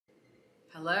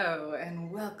Hello and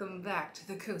welcome back to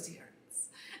the Cozy Arts.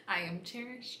 I am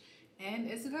Cherish and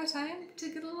it's about time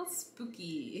to get a little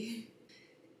spooky.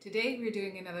 Today we're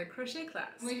doing another crochet class.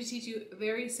 I'm going to teach you a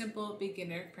very simple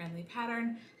beginner friendly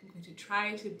pattern. I'm going to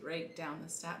try to break down the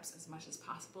steps as much as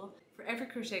possible. For every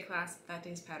crochet class, that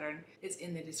day's pattern is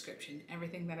in the description.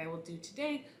 Everything that I will do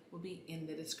today will be in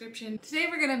the description. Today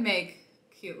we're going to make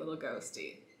a cute little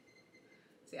ghostie.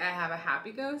 See, I have a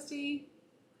happy ghostie,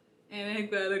 and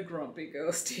I've got a grumpy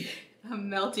ghostie, a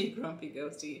melty grumpy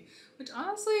ghostie, which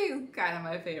honestly is kind of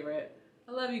my favorite.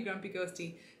 I love you, grumpy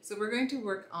ghostie. So we're going to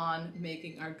work on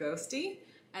making our ghostie,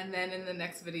 and then in the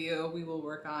next video we will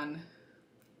work on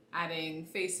adding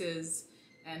faces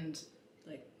and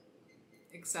like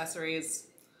accessories.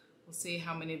 We'll see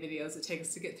how many videos it takes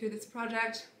to get through this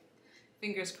project.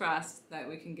 Fingers crossed that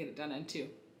we can get it done in 2.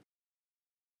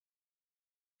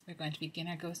 We're going to begin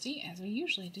our ghostie as we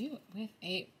usually do with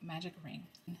a magic ring.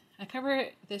 I cover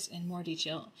this in more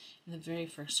detail in the very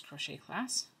first crochet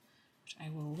class, which I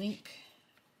will link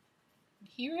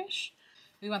here-ish.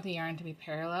 We want the yarn to be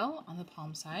parallel on the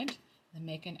palm side, then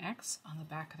make an X on the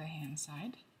back of the hand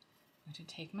side. I'm going to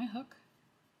take my hook,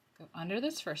 go under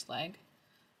this first leg,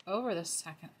 over the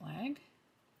second leg,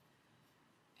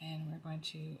 and we're going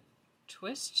to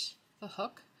twist the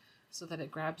hook so that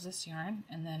it grabs this yarn,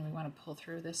 and then we want to pull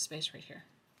through this space right here.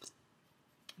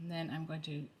 And then I'm going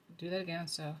to do that again,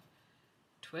 so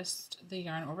twist the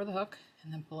yarn over the hook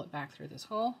and then pull it back through this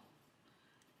hole.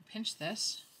 Pinch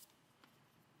this.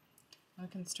 I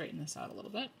can straighten this out a little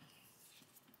bit.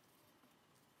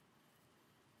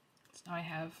 So now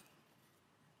I'm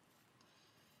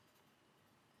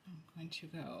going to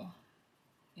go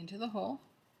into the hole,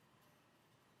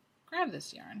 grab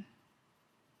this yarn,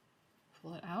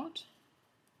 pull it out,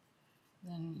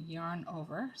 then yarn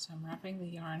over. So I'm wrapping the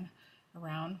yarn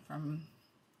around from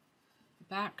the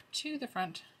back to the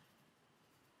front,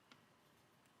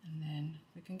 and then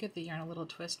we can give the yarn a little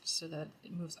twist so that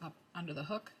it moves up under the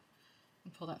hook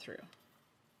and pull that through.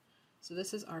 So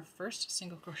this is our first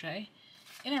single crochet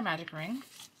in our magic ring.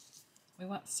 We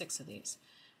want 6 of these.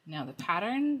 Now the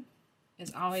pattern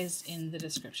is always in the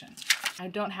description. I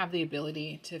don't have the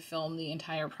ability to film the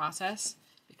entire process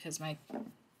because my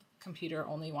computer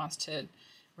only wants to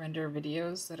render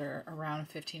videos that are around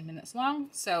 15 minutes long.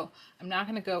 So I'm not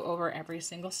going to go over every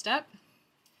single step,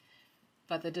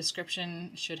 but the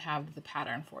description should have the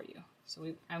pattern for you.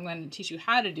 So I'm going to teach you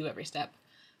how to do every step,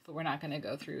 but we're not going to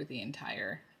go through the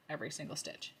entire, every single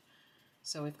stitch.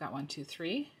 So we've got 1, 2,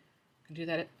 3. You can do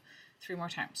that 3 more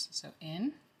times. So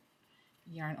in,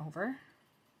 yarn over,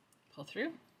 pull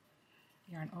through,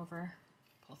 yarn over,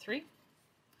 pull 3.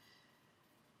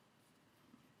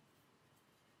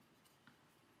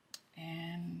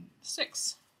 And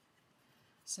 6.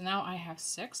 So now I have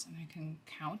 6, and I can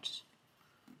count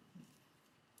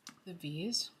the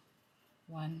V's.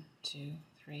 1, 2,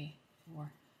 3,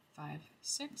 4, 5,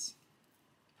 6.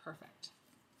 Perfect.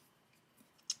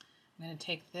 I'm going to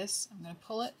take this, I'm going to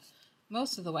pull it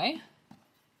most of the way,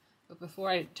 but before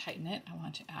I tighten it, I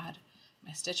want to add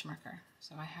my stitch marker.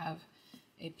 So I have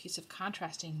a piece of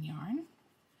contrasting yarn.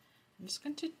 I'm just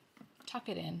going to tuck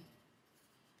it in,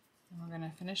 and we're going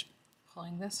to finish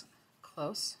pulling this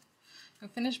close. I'm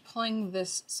finished pulling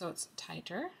this so it's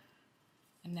tighter,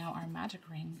 and now our magic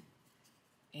ring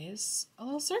is a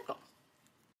little circle.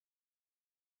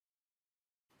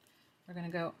 We're going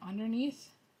to go underneath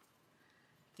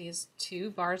these 2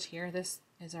 bars here. This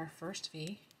is our first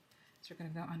V. So we're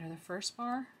going to go under the first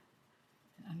bar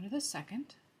and under the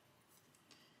second.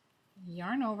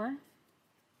 Yarn over,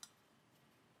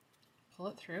 pull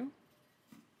it through,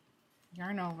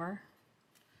 yarn over,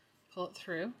 pull it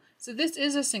through. So this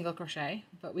is a single crochet,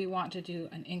 but we want to do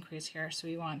an increase here, so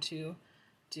we want to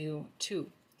do 2.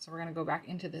 So we're going to go back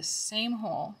into this same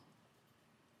hole,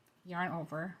 yarn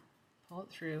over, pull it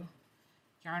through,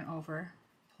 yarn over,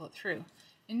 pull it through.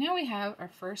 And now we have our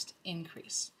first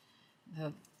increase.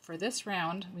 For this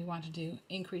round, we want to do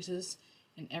increases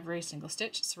in every single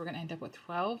stitch, so we're going to end up with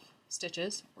 12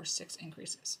 stitches or 6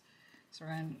 increases. So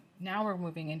now we're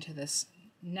moving into this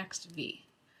next V.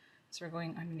 So we're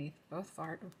going underneath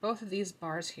both of these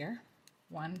bars here.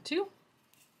 1, 2.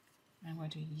 I'm going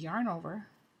to yarn over,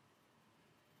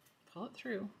 pull it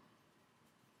through,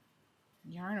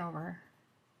 yarn over,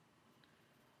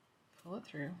 pull it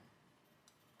through,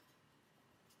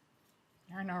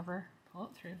 yarn over, pull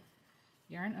it through,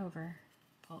 yarn over,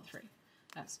 pull it through.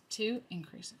 That's 2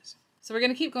 increases. So we're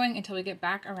going to keep going until we get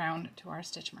back around to our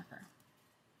stitch marker.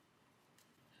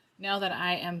 Now that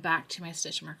I am back to my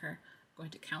stitch marker, I'm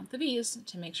going to count the V's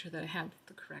to make sure that I have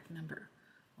the correct number.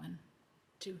 1,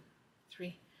 2,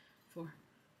 3, 4,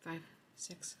 5,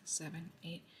 6, 7,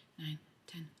 8, 9,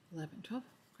 10, 11, 12.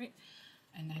 Great.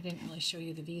 And I didn't really show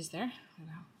you the V's there.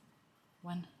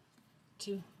 1,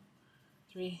 2,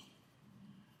 3,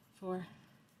 4,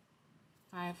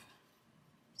 5,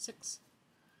 6,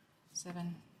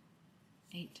 7,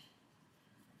 8,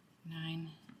 9,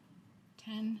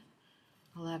 10,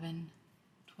 11,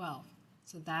 12.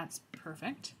 So that's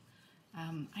perfect.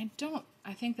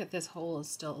 I think that this hole is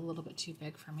still a little bit too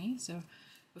big for me. So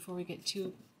before we get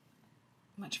too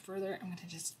much further, I'm going to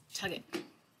just tug it.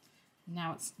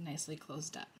 Now it's nicely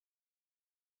closed up.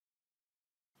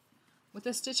 With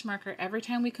a stitch marker, every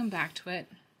time we come back to it,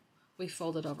 we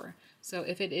fold it over. So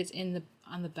if it is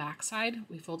on the back side,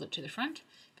 we fold it to the front.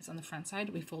 If it's on the front side,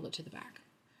 we fold it to the back.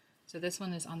 So this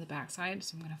one is on the back side,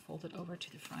 so I'm going to fold it over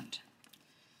to the front.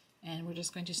 And we're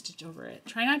just going to stitch over it.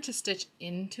 Try not to stitch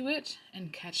into it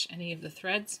and catch any of the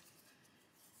threads.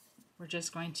 We're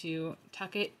just going to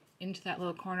tuck it into that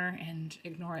little corner and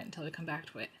ignore it until we come back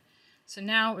to it. So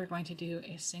now we're going to do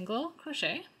a single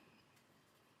crochet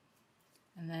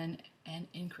and then an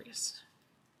increase.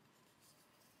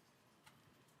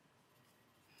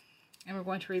 And we're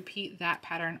going to repeat that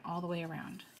pattern all the way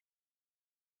around.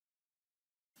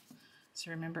 So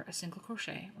remember, a single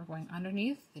crochet. We're going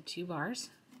underneath the 2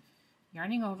 bars,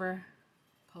 yarning over,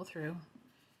 pull through,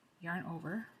 yarn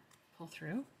over, pull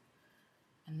through,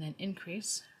 and then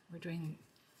increase. We're doing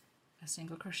a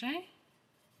single crochet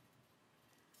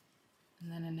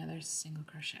and then another single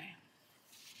crochet.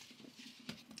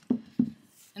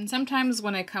 And sometimes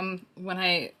when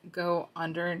I go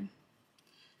under,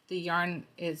 the yarn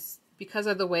is, because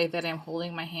of the way that I'm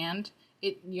holding my hand,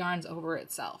 it yarns over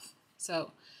itself.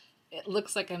 So it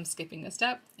looks like I'm skipping a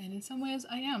step, and in some ways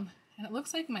I am. And it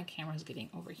looks like my camera's getting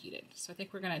overheated. So I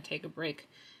think we're going to take a break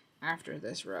after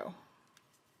this row.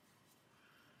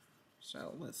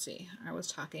 So let's see. I was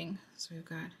talking, so we've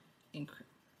got increase.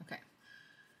 Okay.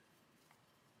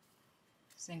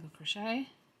 Single crochet,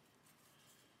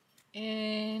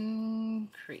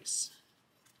 increase,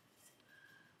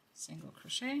 single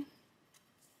crochet,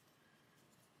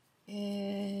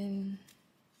 increase.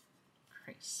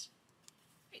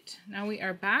 Right, now we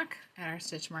are back at our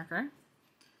stitch marker.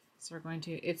 So we're going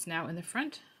to, it's now in the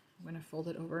front. I'm going to fold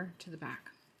it over to the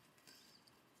back.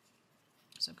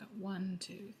 So I've got 1,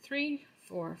 2, 3,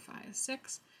 4, 5,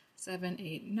 6, 7,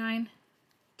 8, 9,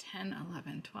 10,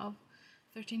 11, 12,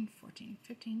 13, 14,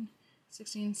 15,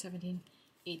 16, 17,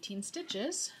 18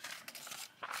 stitches,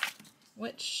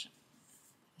 which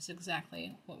is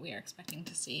exactly what we are expecting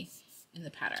to see in the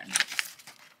pattern.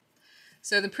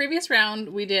 So the previous round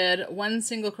we did 1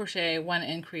 single crochet, 1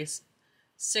 increase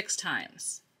 6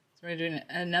 times. So we're doing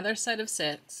another set of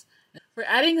 6. We're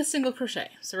adding a single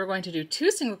crochet. So we're going to do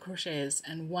 2 single crochets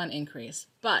and 1 increase.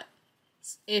 But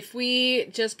if we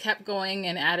just kept going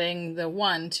and adding the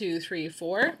 1, 2, 3,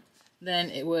 4, then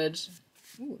it would,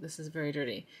 ooh, this is very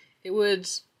dirty. It would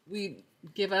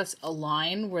give us a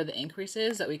line where the increase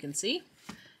is that we can see.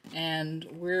 And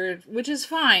which is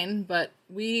fine, but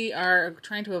we are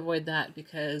trying to avoid that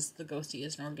because the Ghostie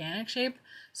is an organic shape.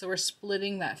 So we're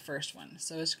splitting that first one.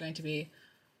 So it's going to be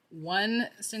 1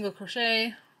 single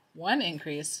crochet, 1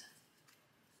 increase,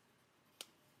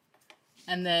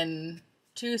 and then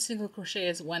 2 single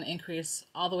crochets, 1 increase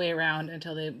all the way around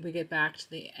until we get back to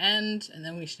the end, and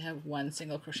then we should have 1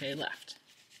 single crochet left.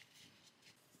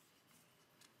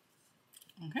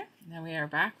 Okay, now we are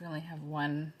back. We only have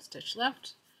 1 stitch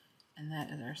left, and that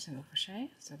is our single crochet,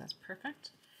 so that's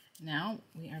perfect. Now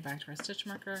we are back to our stitch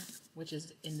marker, which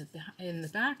is in the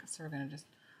back, so we're going to just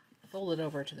fold it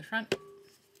over to the front.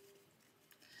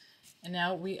 And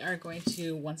now we are going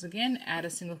to, once again, add a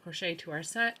single crochet to our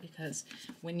set, because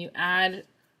when you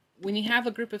have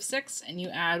a group of 6 and you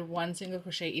add 1 single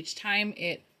crochet each time,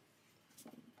 it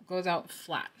goes out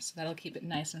flat. So that'll keep it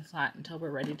nice and flat until we're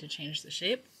ready to change the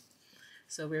shape.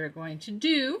 So we're going to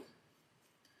do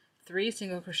 3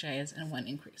 single crochets and 1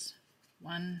 increase.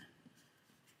 1,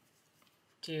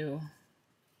 2,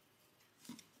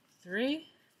 3.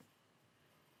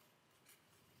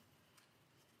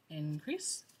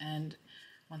 Increase, and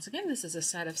once again this is a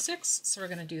set of 6, so we're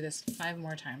going to do this 5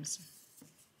 more times.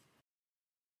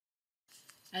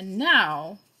 And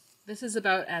now this is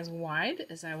about as wide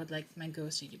as I would like my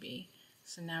Ghostie to be,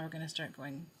 so now we're going to start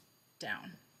going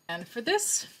down. And for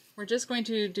this we're just going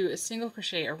to do a single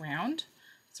crochet around,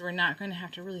 so we're not going to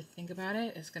have to really think about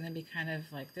it. It's going to be kind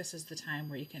of like, this is the time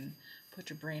where you can put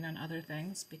your brain on other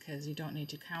things, because you don't need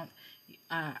to count.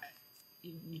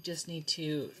 You just need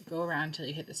to go around until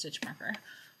you hit the stitch marker.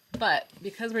 But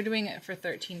because we're doing it for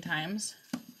 13 times,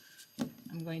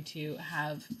 I'm going to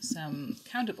have some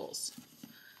countables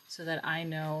so that I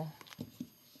know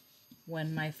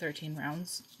when my 13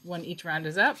 rounds, when each round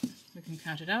is up, we can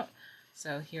count it out.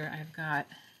 So here I've got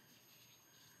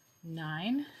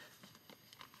 9,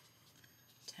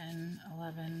 10,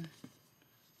 11,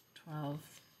 12,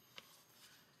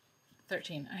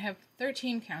 13. I have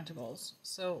 13 countables.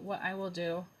 So what I will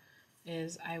do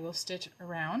is I will stitch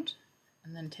around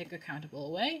and then take a countable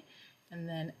away, and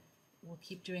then we'll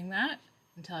keep doing that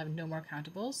until I have no more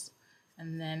countables,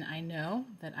 and then I know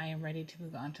that I am ready to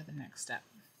move on to the next step.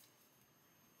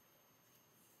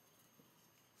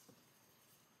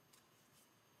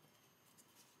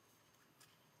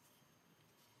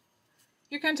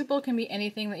 Your countable can be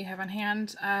anything that you have on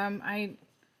hand. I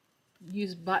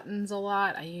use buttons a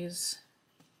lot. I use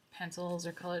pencils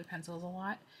or colored pencils a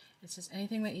lot. It's just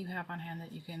anything that you have on hand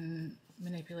that you can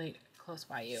manipulate close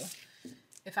by you.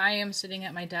 If I am sitting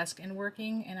at my desk and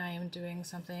working and I am doing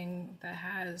something that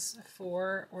has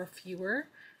 4 or fewer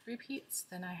repeats,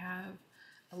 then I have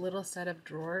a little set of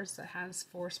drawers that has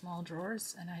 4 small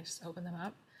drawers, and I just open them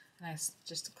up and I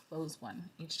just close one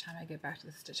each time I get back to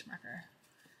the stitch marker.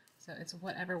 So it's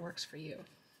whatever works for you.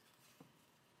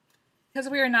 Because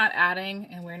we are not adding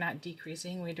and we're not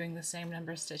decreasing, we're doing the same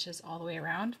number of stitches all the way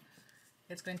around,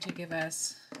 it's going to give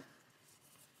us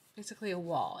basically a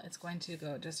wall. It's going to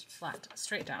go just flat,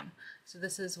 straight down. So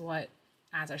this is what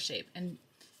adds our shape. And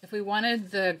if we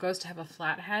wanted the ghost to have a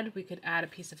flat head, we could add a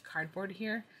piece of cardboard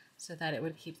here so that it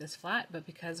would keep this flat. But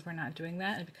because we're not doing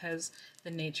that, and because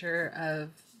the nature of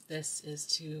this is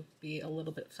to be a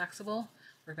little bit flexible,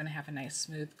 we're going to have a nice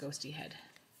smooth ghosty head.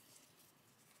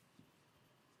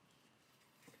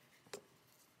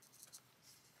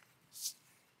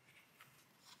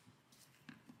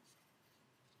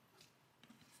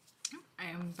 I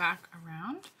am back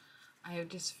around. I have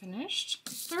just finished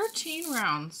 13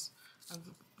 rounds of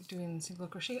doing single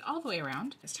crochet all the way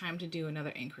around. It's time to do another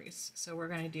increase. So we're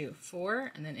going to do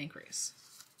 4 and then increase.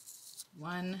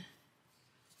 1,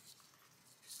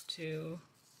 2,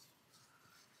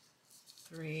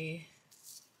 3,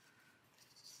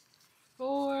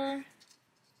 4,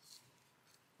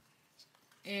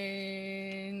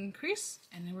 increase,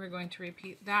 and then we're going to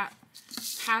repeat that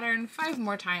pattern 5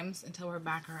 more times until we're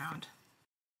back around.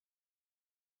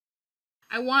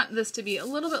 I want this to be a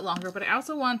little bit longer, but I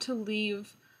also want to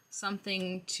leave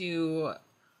something to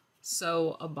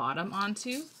sew a bottom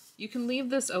onto. You can leave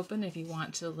this open if you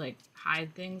want to like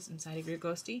hide things inside of your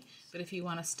ghostie, but if you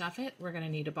want to stuff it, we're going to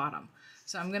need a bottom.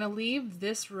 So I'm going to leave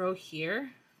this row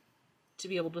here to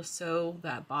be able to sew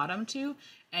that bottom to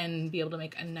and be able to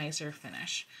make a nicer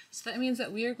finish. So that means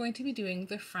that we are going to be doing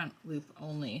the front loop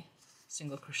only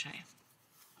single crochet.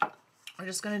 We're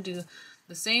just going to do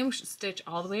the same stitch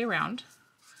all the way around.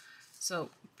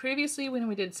 So previously when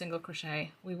we did single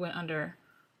crochet, we went under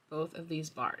both of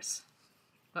these bars.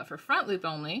 But for front loop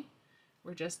only,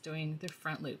 we're just doing the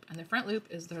front loop. And the front loop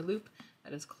is the loop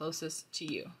that is closest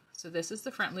to you. So this is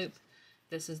the front loop,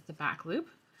 this is the back loop.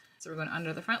 So we're going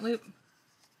under the front loop,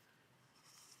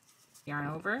 yarn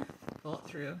over, pull it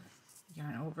through,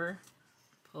 yarn over,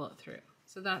 pull it through.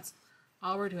 So that's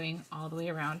all we're doing all the way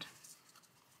around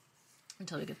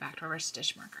until we get back to our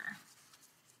stitch marker.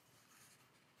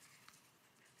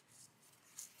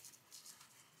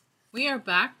 We are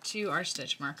back to our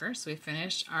stitch marker, so we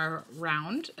finished our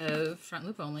round of front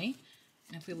loop only.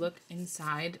 And if we look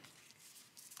inside,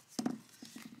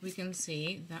 we can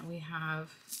see that we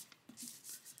have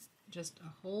just a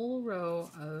whole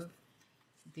row of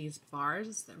these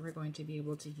bars that we're going to be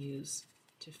able to use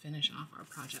to finish off our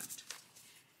project.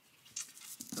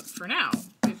 But for now,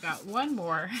 we've got one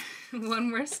more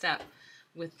step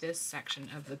with this section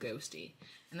of the ghostie,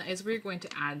 and that is we're going to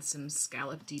add some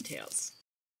scallop details.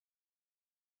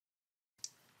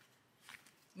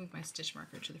 Move my stitch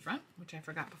marker to the front, which I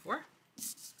forgot before.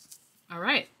 All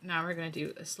right, now we're going to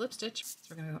do a slip stitch. So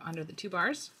we're going to go under the 2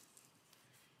 bars,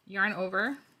 yarn over,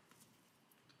 and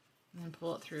then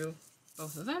pull it through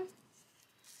both of them.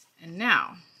 And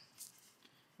now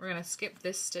we're going to skip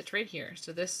this stitch right here.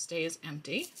 So this stays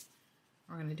empty.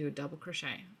 We're going to do a double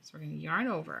crochet. So we're going to yarn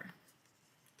over.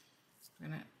 We're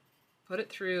going to put it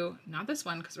through, not this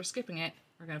one because we're skipping it.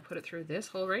 We're going to put it through this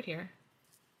hole right here,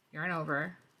 yarn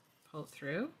over, pull it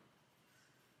through,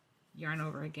 yarn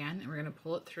over again, and we're going to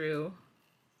pull it through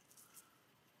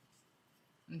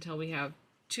until we have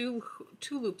two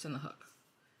loops in the hook.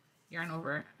 Yarn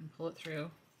over and pull it through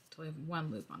until we have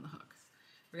 1 loop on the hook.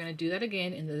 We're going to do that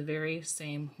again in the very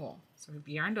same hole. So we've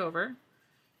yarned over,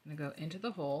 I'm going to go into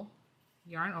the hole,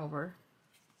 yarn over,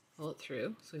 pull it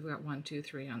through. So we've got 1, 2,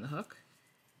 3 on the hook.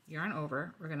 Yarn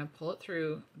over, we're going to pull it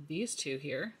through these 2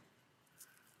 here.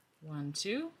 1,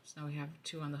 2, so now we have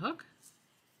 2 on the hook.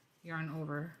 Yarn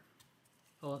over,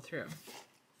 pull it through.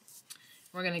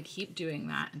 We're going to keep doing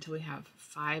that until we have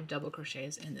 5 double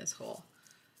crochets in this hole.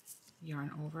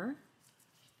 Yarn over,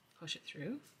 push it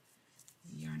through,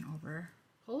 yarn over,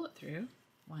 pull it through,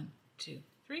 1, 2,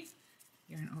 3,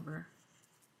 yarn over,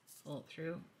 pull it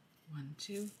through, 1,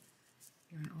 2,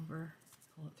 yarn over,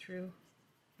 pull it through,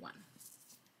 1.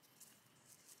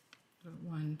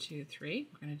 1, 2, 3.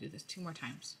 We're going to do this 2 more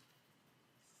times.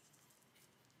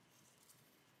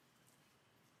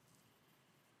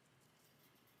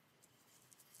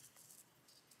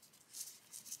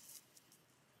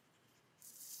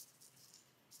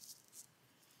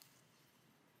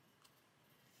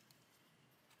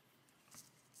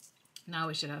 Now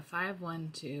we should have 5, 1,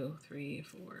 2, 3,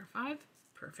 4, 5.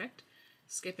 Perfect.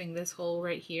 Skipping this hole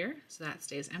right here, so that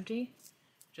stays empty.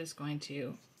 Just going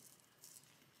to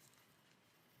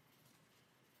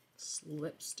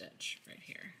slip stitch right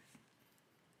here.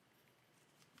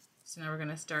 So now we're going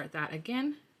to start that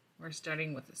again. We're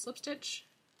starting with a slip stitch,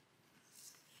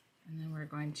 and then we're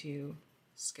going to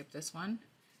skip this one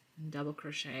and double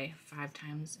crochet 5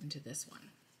 times into this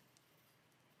one.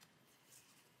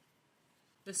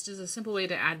 This is a simple way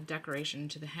to add decoration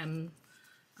to the hem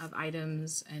of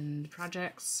items and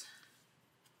projects.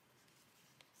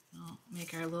 I'll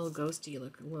make our little ghostie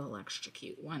look a little extra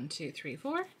cute. 1, 2, 3,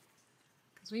 4,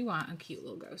 because we want a cute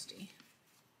little ghostie.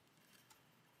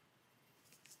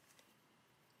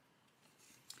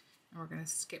 And we're going to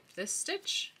skip this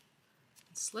stitch,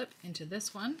 and slip into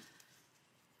this one,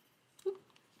 and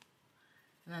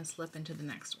then slip into the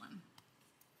next one.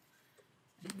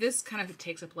 This kind of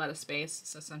takes up a lot of space,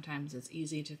 so sometimes it's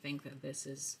easy to think that this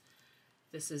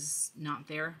is not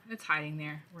there. It's hiding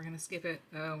there. We're going to skip it.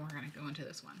 Oh, we're going to go into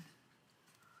this one.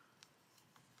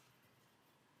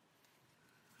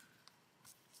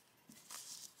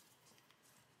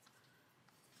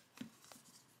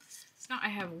 So now I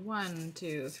have 1,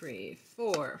 2, 3,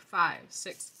 4, 5,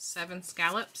 6, 7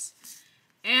 scallops,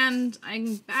 and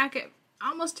I'm back at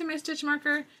almost to my stitch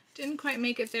marker. Didn't quite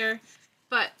make it there,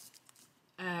 but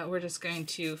we're just going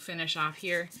to finish off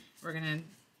here. We're going to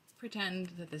pretend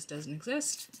that this doesn't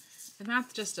exist. The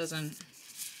math just doesn't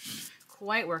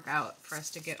quite work out for us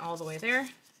to get all the way there.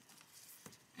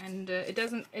 And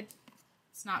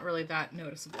it's not really that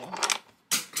noticeable.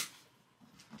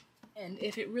 And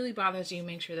if it really bothers you,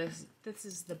 make sure this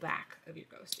is the back of your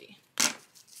ghostie.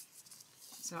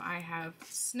 So I have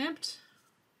snipped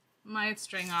my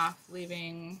string off,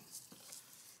 leaving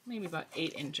maybe about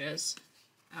 8 inches.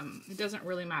 It doesn't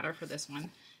really matter for this one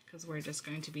because we're just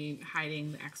going to be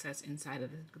hiding the excess inside of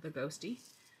the ghostie.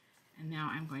 And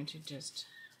now I'm going to just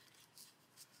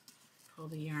pull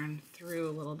the yarn through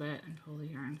a little bit and pull the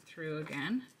yarn through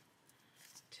again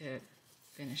to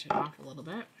finish it off a little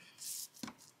bit.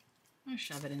 I'm going to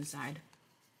shove it inside.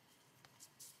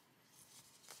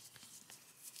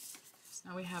 So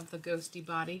now we have the ghostie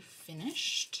body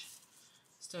finished.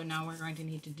 So now we're going to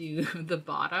need to do the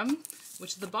bottom,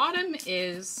 which the bottom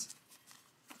is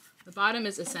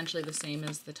essentially the same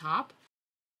as the top.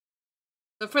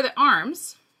 So for the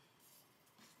arms,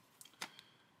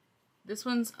 this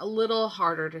one's a little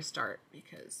harder to start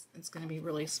because it's going to be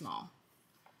really small.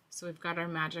 So we've got our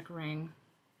magic ring.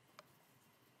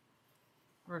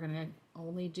 We're going to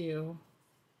only do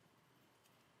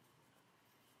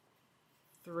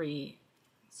 3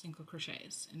 single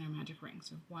crochets in our magic ring.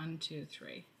 So 1, 2,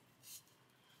 3.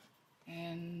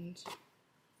 And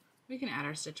we can add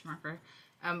our stitch marker.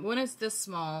 When it's this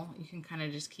small, you can kind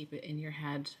of just keep it in your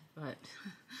head, but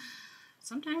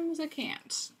sometimes I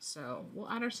can't. So we'll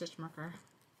add our stitch marker,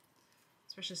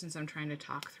 especially since I'm trying to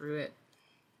talk through it.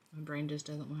 My brain just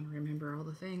doesn't want to remember all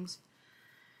the things.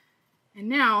 And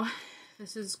now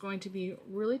this is going to be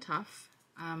really tough.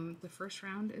 The first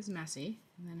round is messy,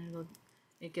 and then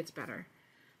it gets better.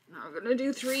 Now we're going to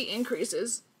do 3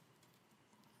 increases.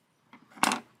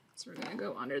 So we're going to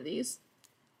go under these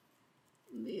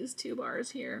 2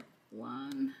 bars here.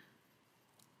 1,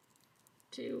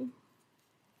 2.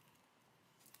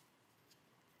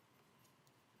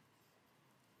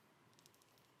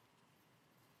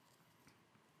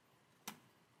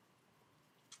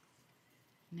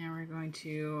 Now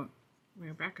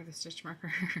we're back at the stitch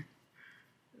marker.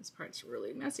 This part's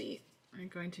really messy. I'm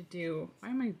going to do, why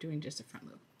am I doing just a front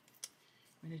loop?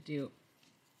 I'm going to do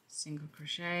single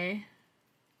crochet,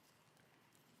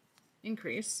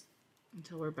 increase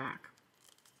until we're back.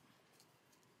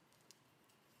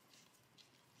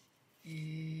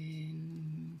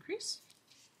 Increase,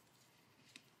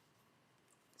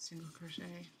 single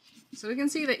crochet. So we can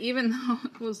see that even though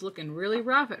it was looking really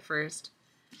rough at first,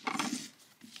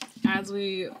 as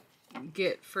we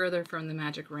get further from the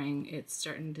magic ring, it's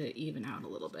starting to even out a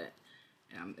little bit.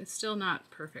 It's still not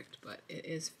perfect, but it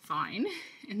is fine.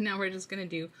 And now we're just going to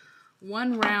do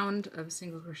one round of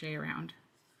single crochet around.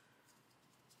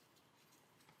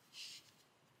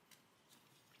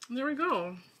 There we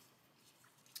go.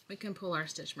 We can pull our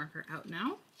stitch marker out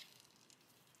now.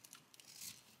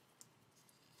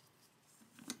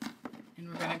 And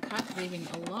we're going to cut, leaving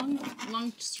a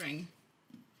long string.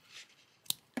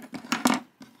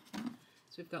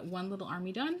 So we've got one little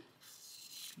army done.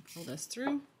 Pull this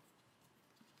through.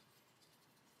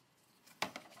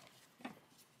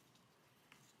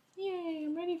 Yay,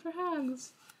 I'm ready for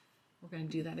hugs. We're going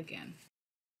to do that again.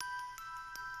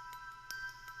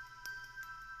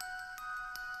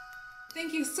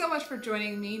 Thank you so much for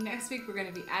joining me. Next week we're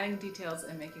going to be adding details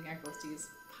and making our ghosties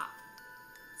pop.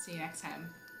 See you next time.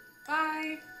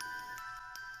 Bye!